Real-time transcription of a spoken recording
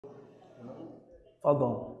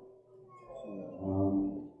Fadal.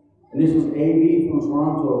 And this is AB from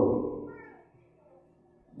Toronto.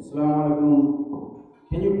 Assalamu alaikum.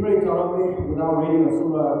 Can you pray Tarawih without reading a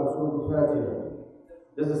surah after Surah Fatiha?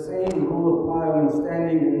 Does the same rule apply when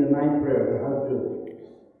standing in the night prayer, the Hajj?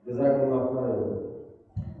 Jazakallah khair.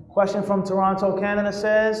 Question from Toronto, Canada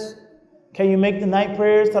says, can you make the night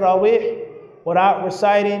prayers Tarawih without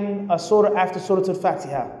reciting a surah after Surah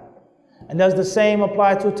Al-Fatiha? And does the same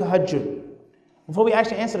apply to Tahajjud? Before we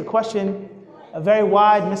actually answer the question, a very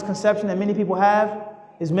wide misconception that many people have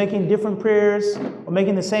is making different prayers or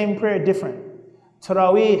making the same prayer different.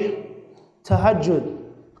 Tarawih, Tahajjud,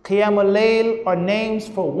 Qiyam al-Layl are names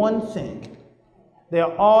for one thing. They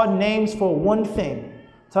are all names for one thing.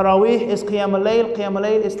 Tarawih is Qiyam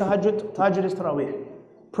al-Layl is Tahajjud, Tahajjud is Tarawih.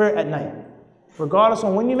 Prayer at night. Regardless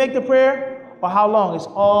of when you make the prayer or how long, it's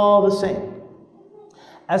all the same.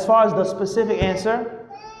 As far as the specific answer,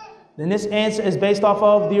 then this answer is based off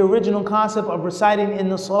of the original concept of reciting in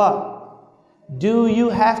the Salah. Do you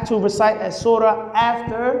have to recite a surah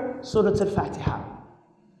after Surah Al-Fatiha?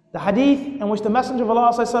 The hadith in which the Messenger of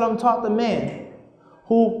Allah ﷺ taught the man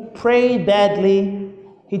who prayed badly,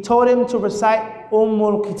 he told him to recite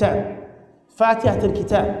Kitab, Fatiha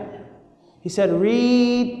al-Kitab. He said,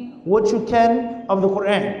 read what you can of the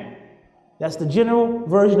Quran. That's the general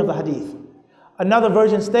version of the hadith. Another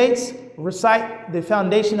version states, recite the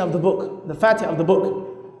foundation of the book, the Fatiha of the book.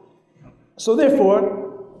 So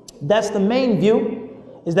therefore, that's the main view,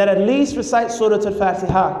 is that at least recite Surah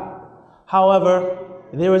Al-Fatiha. However,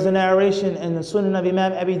 there is a narration in the Sunan of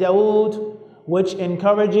Imam Abi Dawood which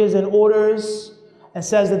encourages and orders and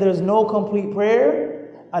says that there is no complete prayer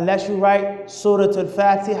unless you write Surah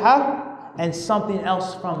Al-Fatiha and something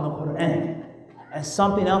else from the Quran. And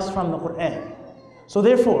something else from the Quran. So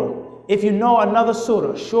therefore, if you know another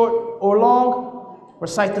surah, short or long,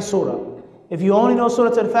 recite the surah. If you only know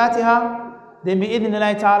Surah Al-Fatiha, then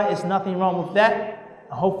bi'idhnillahi ta'ala, is nothing wrong with that.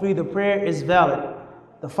 And hopefully the prayer is valid.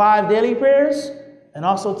 The 5 daily prayers, and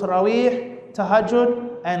also Tarawih,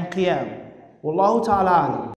 Tahajjud, and Qiyam. Wallahu ta'ala alam.